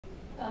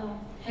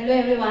Hello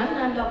everyone,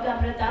 I'm Dr.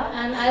 Amrita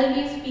and I'll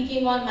be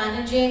speaking on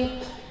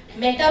managing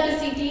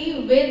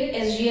metabesity with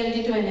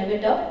SGLT2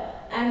 inhibitor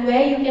and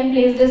where you can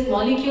place this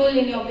molecule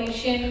in your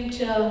patient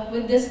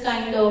with this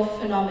kind of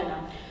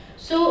phenomena.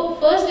 So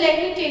first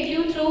let me take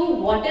you through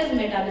what is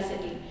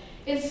metabesity.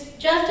 It's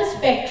just a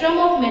spectrum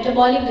of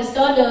metabolic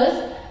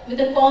disorders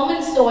with a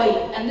common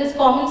soil, and this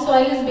common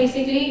soil is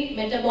basically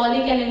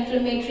metabolic and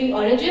inflammatory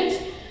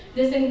origins.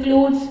 This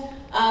includes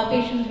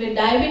patients with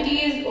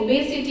diabetes,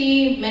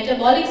 obesity,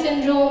 metabolic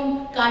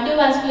syndrome,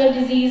 cardiovascular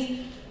disease,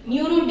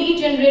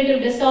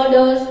 neurodegenerative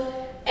disorders,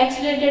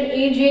 accelerated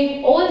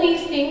aging, all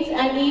these things,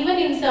 and even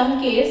in some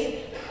case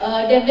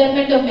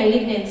development of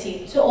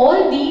malignancy. So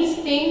all these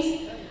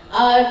things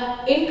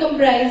are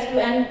comprised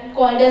and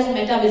called as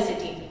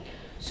metabesity.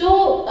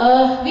 So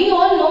we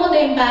all know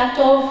the impact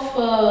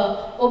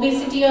of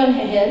obesity on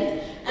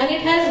health, and it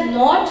has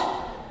not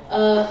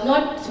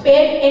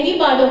spared any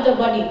part of the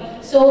body.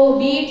 So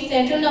be it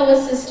central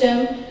nervous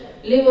system,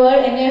 liver,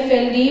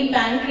 NFLD,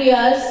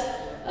 pancreas.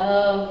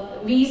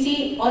 We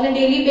see on a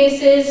daily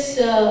basis,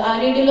 our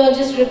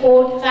radiologists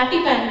report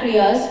fatty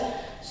pancreas.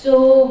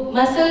 So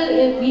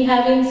muscle, we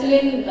have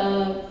insulin,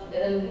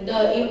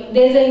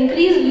 there's an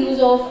increased use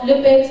of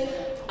lipids,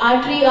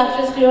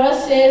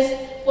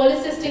 atherosclerosis,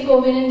 polycystic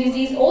ovarian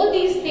disease. All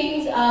these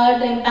things are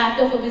the impact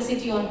of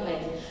obesity on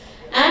health.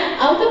 And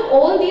out of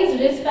all these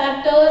risk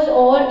factors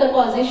or the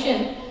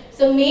causation,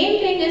 the main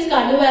thing is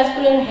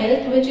cardiovascular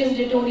health, which is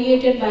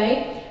deteriorated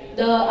by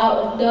the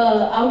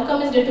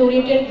outcome is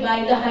deteriorated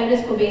by the high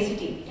risk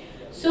obesity.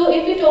 So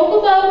if we talk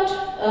about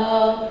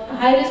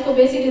high risk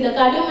obesity, the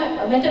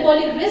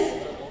cardiometabolic risk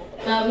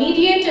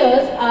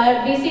mediators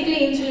are basically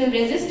insulin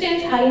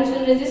resistance, high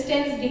insulin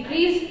resistance,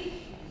 decreased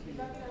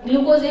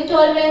glucose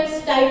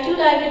intolerance, type 2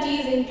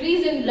 diabetes,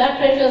 increase in blood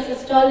pressure,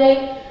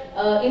 systolic,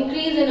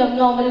 increase in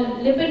abnormal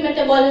lipid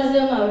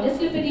metabolism or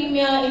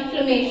dyslipidemia,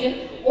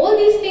 inflammation. All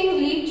these things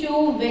lead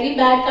to very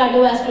bad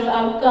cardiovascular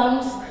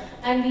outcomes,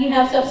 and we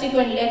have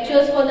subsequent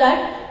lectures for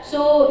that.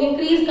 So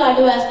increased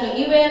cardiovascular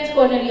events,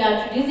 coronary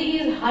artery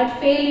disease, heart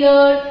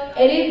failure,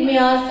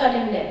 arrhythmia,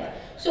 sudden death.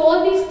 So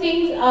all these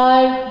things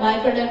are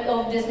byproduct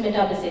of this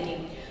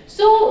metabesity.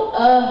 So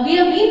we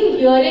have been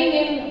hearing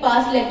in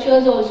past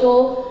lectures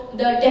also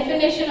the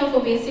definition of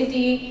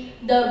obesity,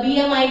 the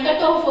BMI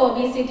cutoff for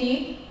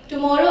obesity.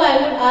 Tomorrow I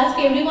would ask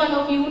every one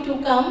of you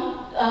to come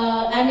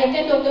and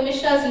attend Dr.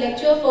 Mishra's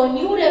lecture for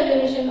new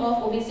revelation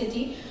of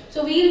obesity.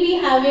 So we will be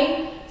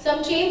having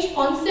some change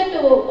concept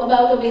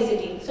about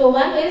obesity. So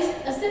one is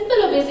a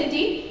simple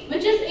obesity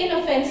which is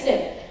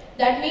inoffensive.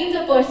 That means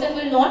a person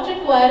will not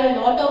require a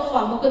lot of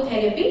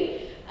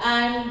pharmacotherapy,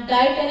 and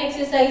diet and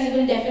exercise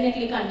will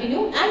definitely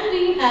continue. And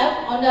we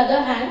have, on the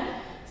other hand,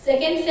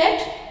 second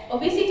set,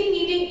 obesity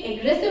needing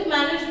aggressive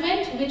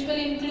management, which will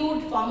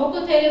include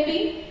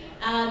pharmacotherapy.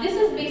 This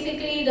is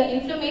basically the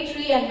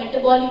inflammatory and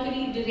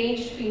metabolically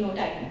deranged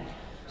phenotype.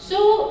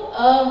 So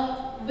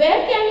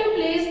where can you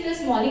place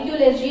this molecule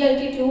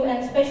SGLT2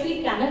 and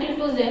especially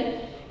canagliflozin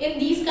in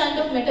these kind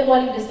of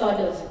metabolic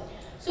disorders?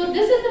 So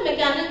this is the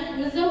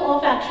mechanism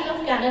of action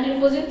of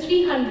canagliflozin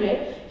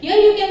 300. Here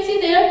you can see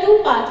there are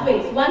two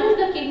pathways. One is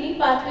the kidney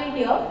pathway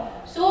here.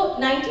 So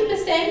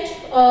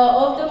 90%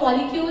 of the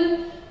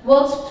molecule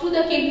works through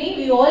the kidney.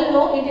 We all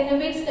know it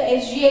inhibits the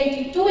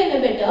SGLT2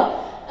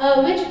 inhibitor,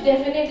 which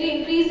definitely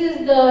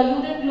increases the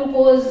urine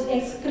glucose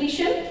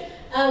excretion,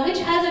 which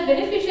has a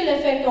beneficial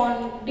effect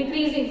on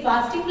decreasing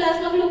fasting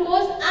plasma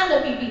glucose and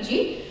the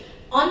PPG.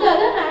 On the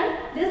other hand,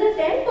 there is a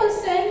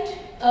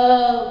 10%,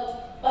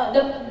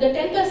 the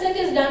 10%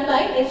 is done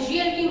by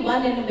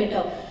SGLT1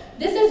 inhibitor.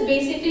 This is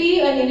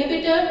basically an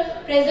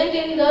inhibitor present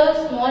in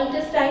the small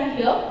intestine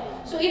here.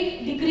 So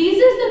it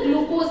decreases the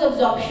glucose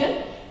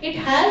absorption. It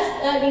has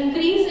an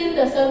increase in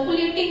the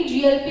circulating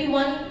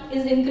GLP-1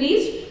 is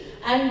increased,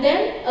 and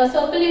then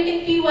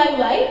circulating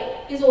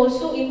PYY is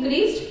also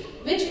increased,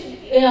 which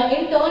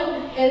in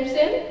turn helps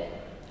in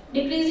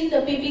decreasing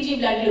the PPG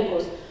blood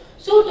glucose.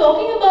 So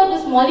talking about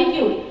this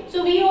molecule,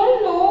 so we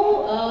all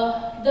know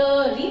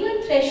the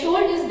renal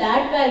threshold is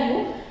that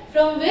value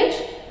from which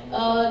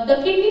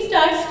the kidney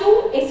starts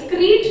to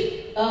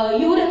excrete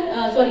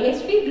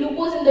excrete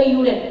glucose in the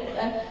urine.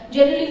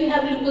 Generally we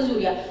have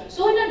glucosuria.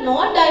 So in a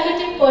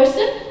non-diabetic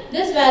person,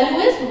 this value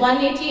is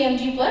 180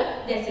 mg per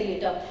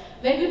deciliter.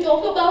 When we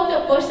talk about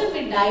a person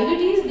with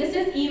diabetes, this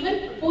is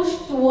even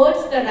pushed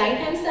towards the right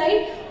hand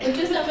side, which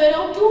is somewhere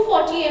around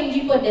 240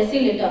 mg per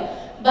deciliter.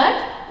 But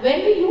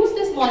when we use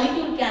this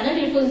molecule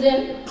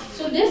canagliflozin,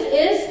 so this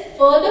is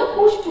further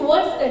pushed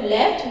towards the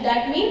left.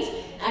 That means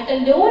at a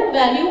lower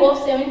value of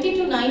 70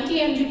 to 90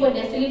 mg per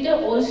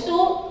deciliter,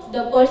 also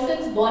the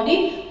person's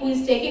body who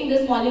is taking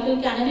this molecule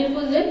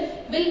canagliflozin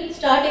will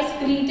start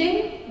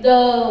excreting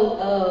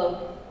the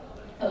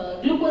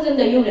glucose in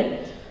the urine.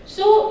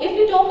 So if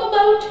we talk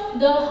about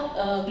the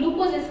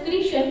glucose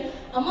excretion,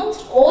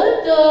 amongst all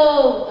the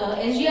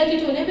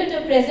SGLT2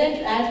 inhibitor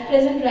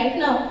present right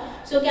now,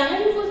 so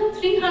canagliflozin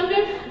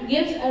 300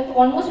 gives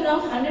almost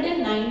around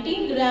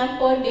 119 gram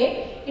per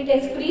day. It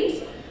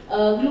excretes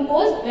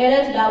glucose,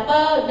 whereas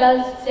DAPA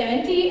does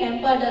 70,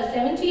 EMPA does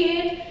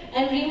 78,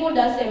 and REMO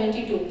does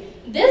 72.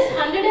 This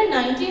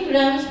 190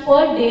 grams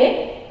per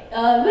day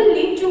will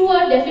lead to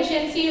a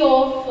deficiency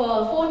of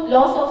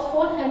loss of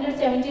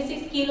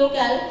 476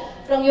 kilocal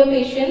from your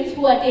patients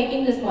who are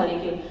taking this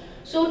molecule.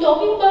 So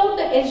talking about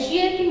the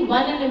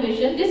SGLT1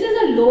 inhibition, this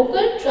is a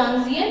local,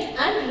 transient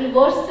and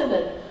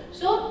reversible.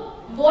 So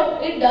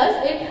what it does,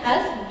 it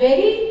has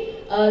very,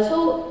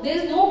 so there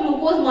is no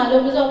glucose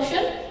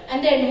malabsorption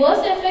and the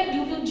adverse effect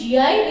due to GI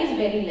is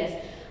very less.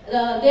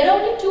 There are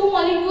only two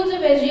molecules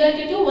of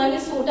SGLT2. One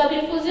is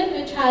sotagliflozin,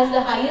 which has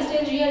the highest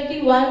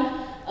SGLT1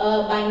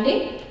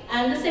 binding,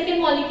 and the second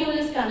molecule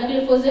is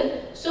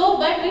canagliflozin. So,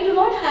 but we do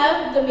not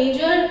have the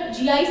major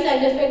GI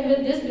side effect with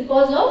this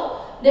because of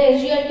the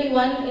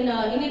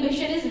SGLT1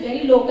 inhibition is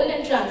very local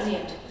and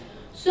transient.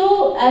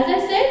 So, as I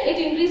said, it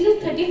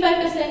increases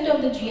 35%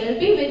 of the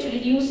GLP, which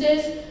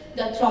reduces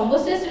the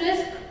thrombosis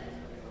risk,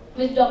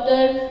 which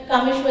Dr.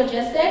 Kameshwar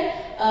just said.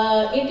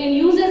 It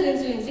induces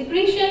insulin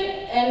secretion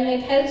and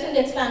it helps in the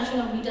expansion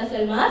of beta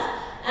cell mass.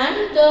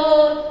 And the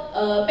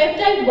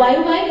peptide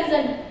YY is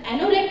an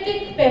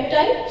anorectic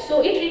peptide,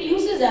 so it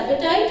reduces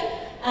appetite,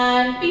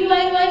 and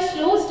PYY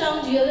slows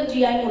down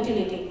GI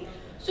motility.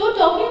 So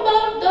talking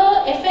about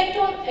the effect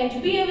on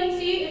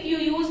HbA1c if you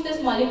use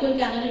this molecule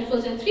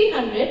canagliflozin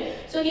 300.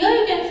 So here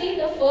you can see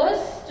the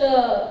first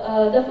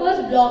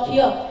block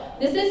here.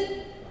 This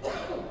is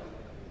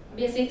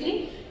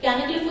basically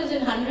canagliflozin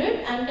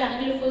 100 and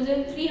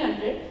canagliflozin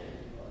 300.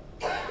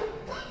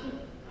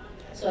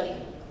 Sorry.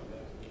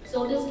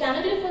 So this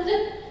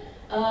canagliflozin,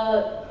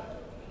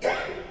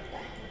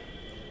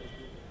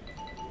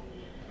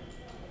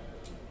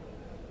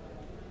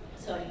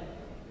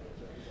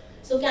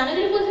 So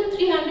canagliflozin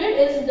 300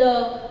 is the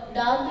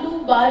dark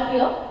blue bar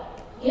here.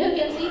 Here you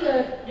can see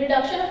the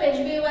reduction of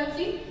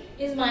HbA1c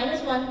is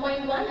minus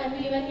 1.1, and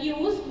when we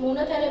use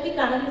monotherapy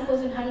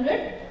canagliflozin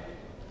 100,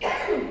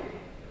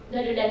 the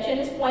reduction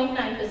is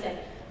 0.9%.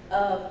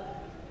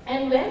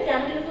 And when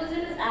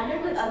canagliflozin is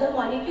added with other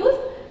molecules,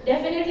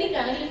 definitely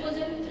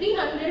canagliflozin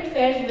 300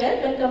 fares well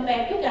when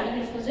compared to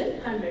canagliflozin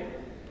 100.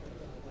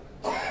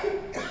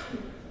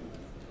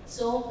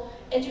 So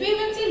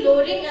HbA1c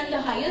lowering and the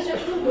highest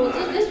approved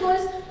doses, this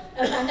was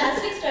a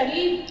fantastic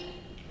study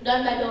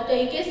done by Dr.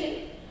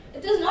 AKC.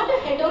 It is not a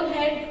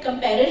head-on-head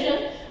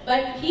comparison,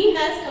 but he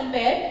has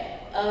compared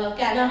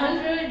Cana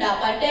 100,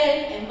 DAPA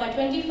 10, EMPA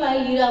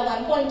 25, Lira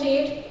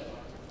 1.8,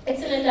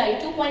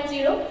 Exenatide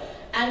 2.0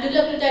 and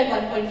dulaglutide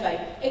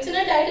 1.5.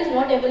 Exenatide is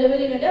not available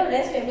in India,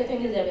 rest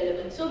everything is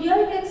available. So here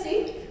you can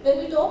see, when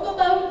we talk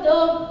about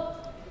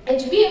the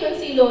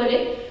HbA1c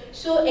lowering,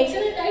 so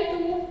Exenatide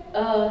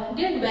 2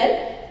 did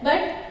well,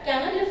 but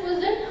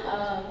canagliflozin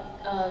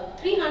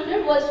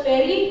 300 was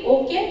fairly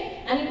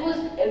okay, and it was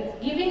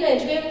giving a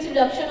HbA1c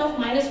reduction of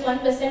minus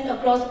 1%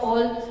 across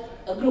all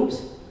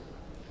groups.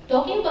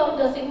 Talking about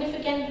the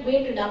significant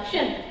weight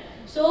reduction,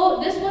 so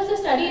this was a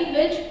study in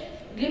which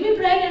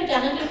glimepiride and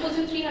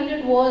canagliflozin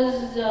 300 was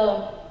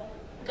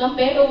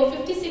compared over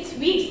 56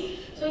 weeks.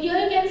 So here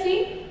you can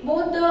see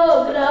both the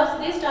graphs,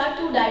 they start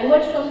to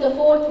diverge from the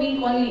 4th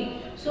week only.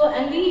 So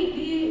and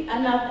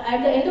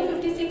at the end of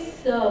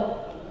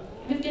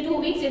 52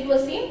 weeks, it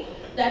was seen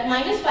that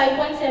minus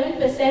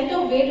 5.7%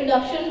 of weight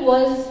reduction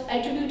was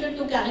attributed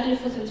to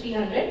canagliflozin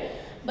 300.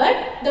 But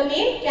the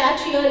main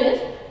catch here is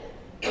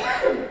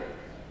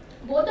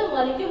both the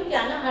molecule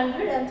Cana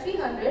 100 and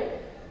 300,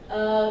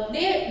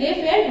 they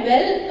fared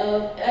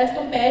well as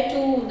compared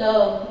to the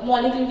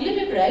molecule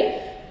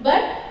glimepiride,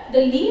 but the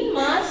lean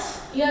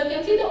mass, here you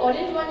can see the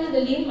orange one is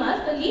the lean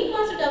mass. The lean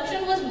mass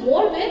reduction was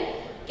more with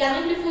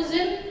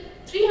canagliflozin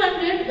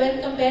 300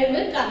 when compared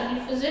with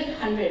canagliflozin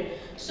 100.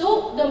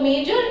 So the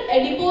major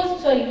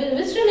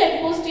visceral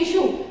adipose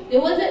tissue,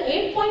 there was a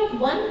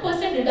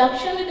 8.1%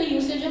 reduction with the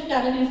usage of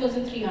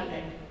canagliflozin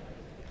 300.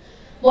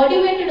 Body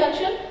weight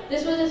reduction,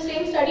 this was the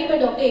same study by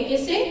Dr.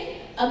 AKC.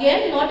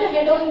 Again, not a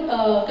head-on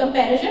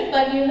comparison,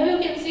 but here you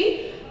can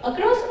see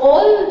across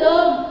all the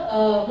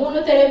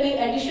monotherapy,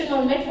 addition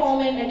on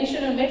metformin,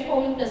 addition on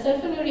metformin plus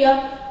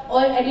sulfonylurea,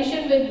 or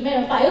addition with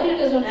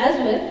pioglitazone as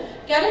well,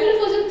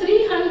 canagliflozin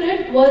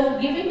 300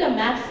 was giving the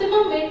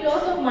maximum weight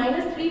loss of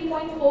minus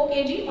 3.4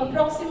 kg,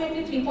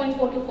 approximately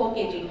 3.4 to 4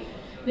 kg,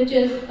 which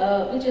is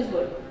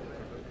good.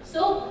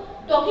 So,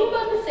 talking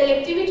about the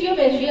selectivity of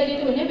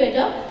SGLT2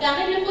 inhibitor,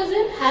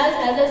 canagliflozin has,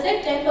 as I said,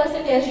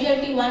 10%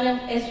 SGLT1 and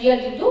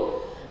SGLT2.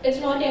 It's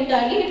not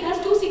entirely, it has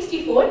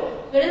 264,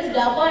 whereas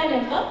DAPA and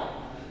EMPA,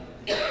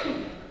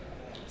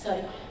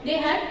 they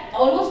had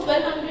almost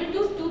 1200 to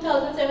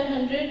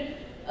 2700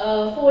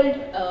 fold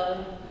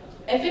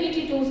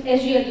affinity to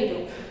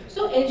SGLT2.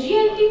 So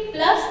SGLT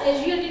plus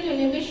SGLT2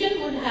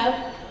 inhibition would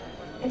have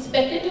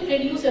expected to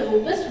produce a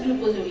robust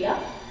glucosuria,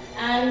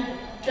 and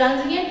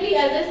transiently,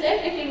 as I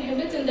said, it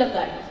inhibits in the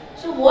gut.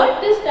 So what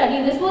this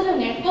study, this was a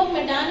network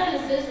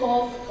meta-analysis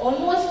of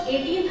almost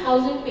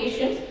 18,000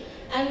 patients,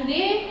 and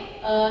they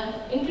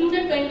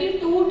included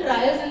 22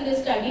 trials in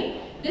this study.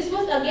 This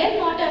was again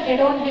not a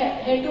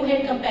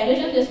head-to-head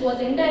comparison, this was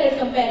indirect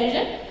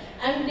comparison,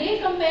 and they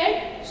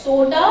compared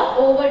SOTA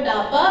over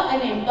DAPA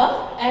and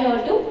EMPA and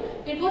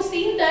HER2. It was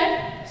seen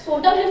that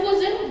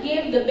sotagliflozin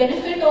gave the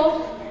benefit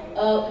of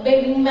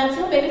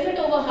maximum benefit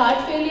over heart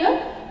failure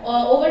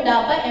over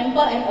DAPA,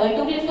 EMPA and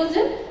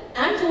ertugliflozin,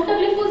 and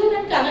sotagliflozin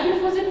and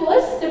canagliflozin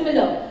was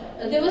similar.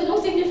 There was no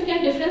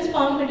significant difference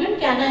found between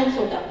cana and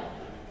sota.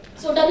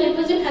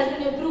 Sotagliflozin has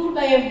been approved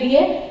by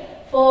FDA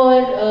for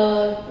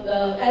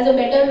as a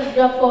better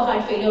drug for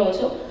heart failure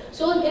also.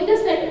 So in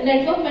this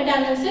network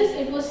meta-analysis,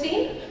 it was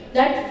seen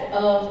that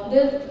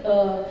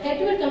the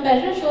head-to-head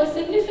comparison shows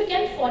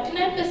significant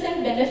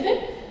 49% benefit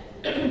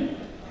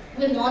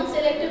with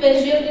non-selective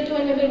SGLT2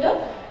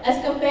 inhibitor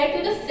as compared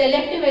to the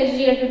selective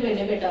SGLT2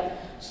 inhibitor.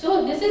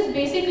 So this is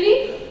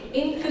basically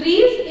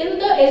increase in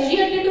the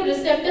SGLT2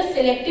 receptor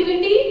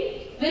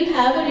selectivity will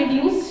have a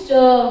reduced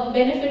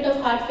benefit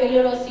of heart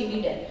failure or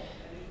CV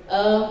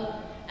death.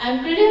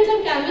 And Credence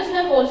and Canvas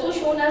have also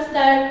shown us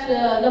that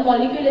the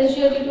molecule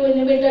SGLT2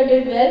 inhibitor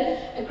did well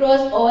across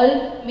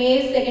all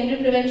MACE,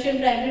 secondary prevention,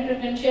 primary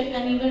prevention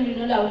and even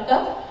renal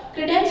outcome.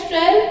 Credence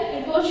trial,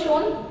 it was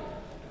shown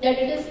that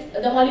it is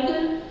the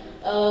molecule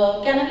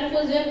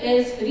canagliflozin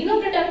is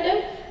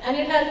renoprotective and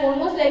it has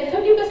almost like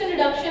 30%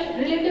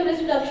 reduction, relative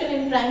risk reduction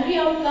in primary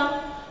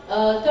outcome,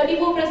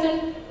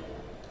 34%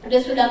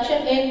 risk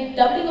reduction in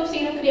doubling of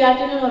serum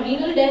creatinine or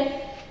renal death,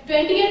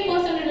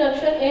 28%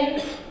 reduction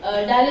in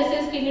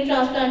dialysis, kidney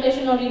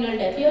transplantation or renal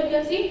death. Here you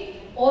can see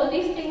all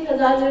these things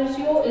hazard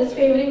ratio is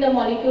favoring the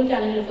molecule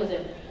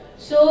canagliflozin.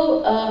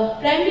 So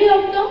primary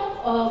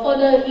outcome for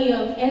the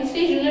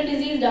end-stage renal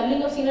disease,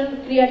 doubling of serum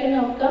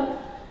creatinine outcome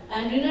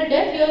and renal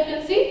death, here you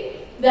can see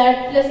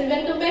that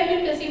when compared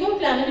with placebo,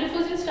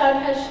 canagliflozin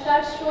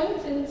starts showing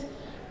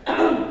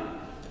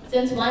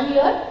since 1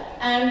 year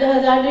and the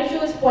hazard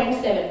ratio is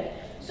 0.7.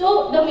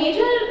 So the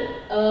major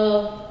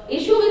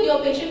issue with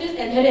your patient is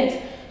adherence.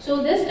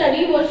 So this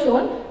study was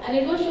shown and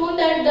it was shown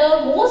that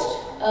the most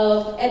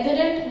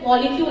adherent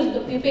molecule,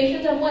 the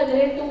patients are more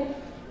adherent to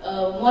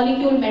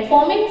molecule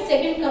metformin,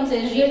 second comes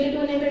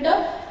SGLT2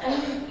 inhibitor,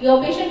 and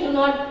your patient do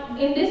not,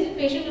 in this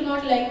patient do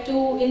not like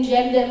to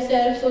inject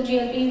themselves, so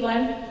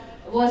GLP-1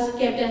 was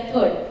kept at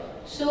third.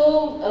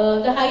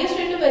 So the highest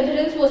rate of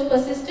adherence was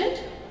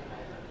persistent,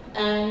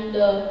 and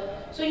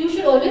so you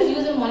should always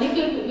use a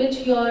molecule which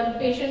your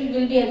patient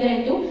will be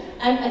adherent to.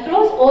 And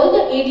across all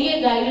the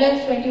ADA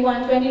guidelines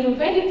 21, 22,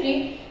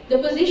 23, the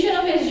position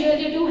of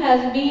SGLT2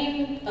 has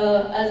been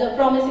as a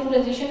promising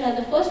position as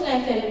a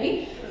first-line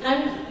therapy,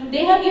 and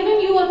they have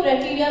given you a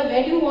criteria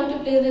where do you want to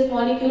place this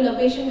molecule, a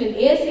patient with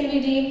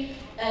ASCVD,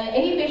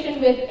 any patient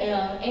with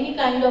any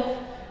kind of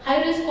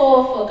high risk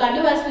of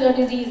cardiovascular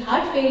disease,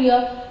 heart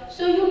failure.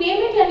 So you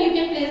name it and you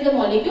can place the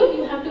molecule.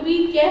 You have to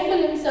be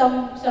careful in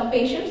some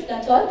patients,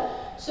 that's all.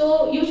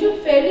 So you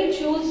should fairly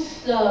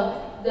choose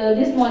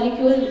this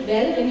molecule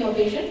well in your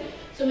patient.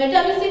 So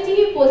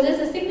metabesity poses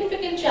a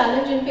significant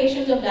challenge in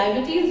patients of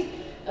diabetes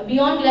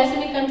beyond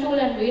glycemic control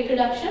and weight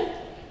reduction.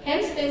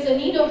 Hence, there is a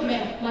need of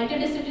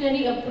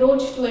multidisciplinary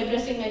approach to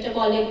addressing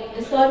metabolic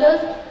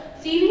disorders.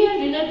 CV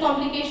and renal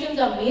complications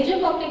are major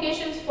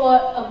complications for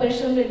a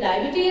person with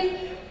diabetes.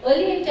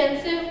 Early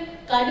intensive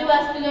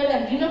cardiovascular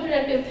and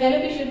renoprotective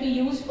therapy should be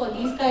used for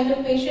these kind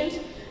of patients,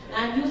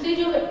 and usage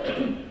of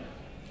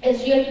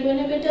SGLT2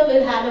 inhibitor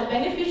will have a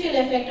beneficial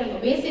effect on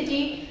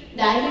obesity,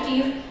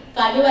 diabetes,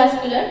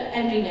 cardiovascular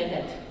and renal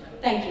health.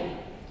 Thank you.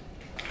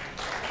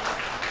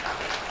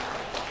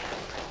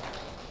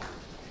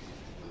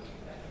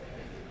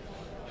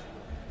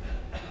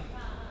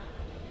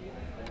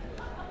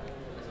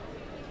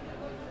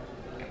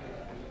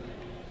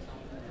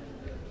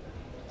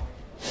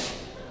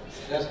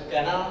 Does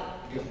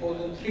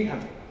canagliflozin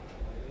 300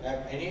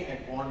 have any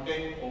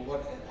advantage over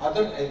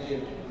other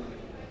SGLT2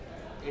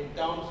 in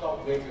terms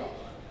of weight loss?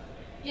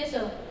 Yes,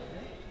 sir.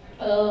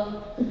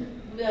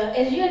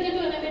 SGLT2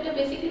 inhibitor,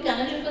 basically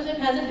canagliflozin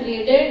has a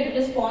graded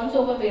response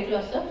over weight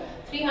loss, sir.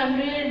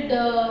 300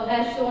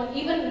 has shown,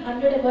 even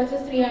 100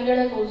 versus 300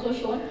 has also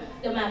shown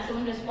the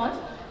maximum response.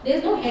 There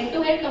is no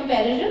head-to-head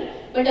comparison,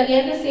 but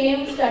again the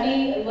same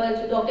study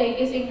was Dr.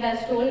 A.K. Singh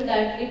has told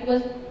that it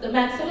was the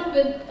maximum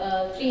with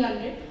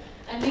 300,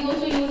 and we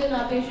also use in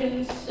our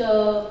patients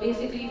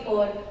basically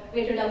for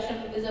weight reduction.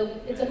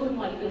 It's a good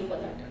molecule for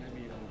that.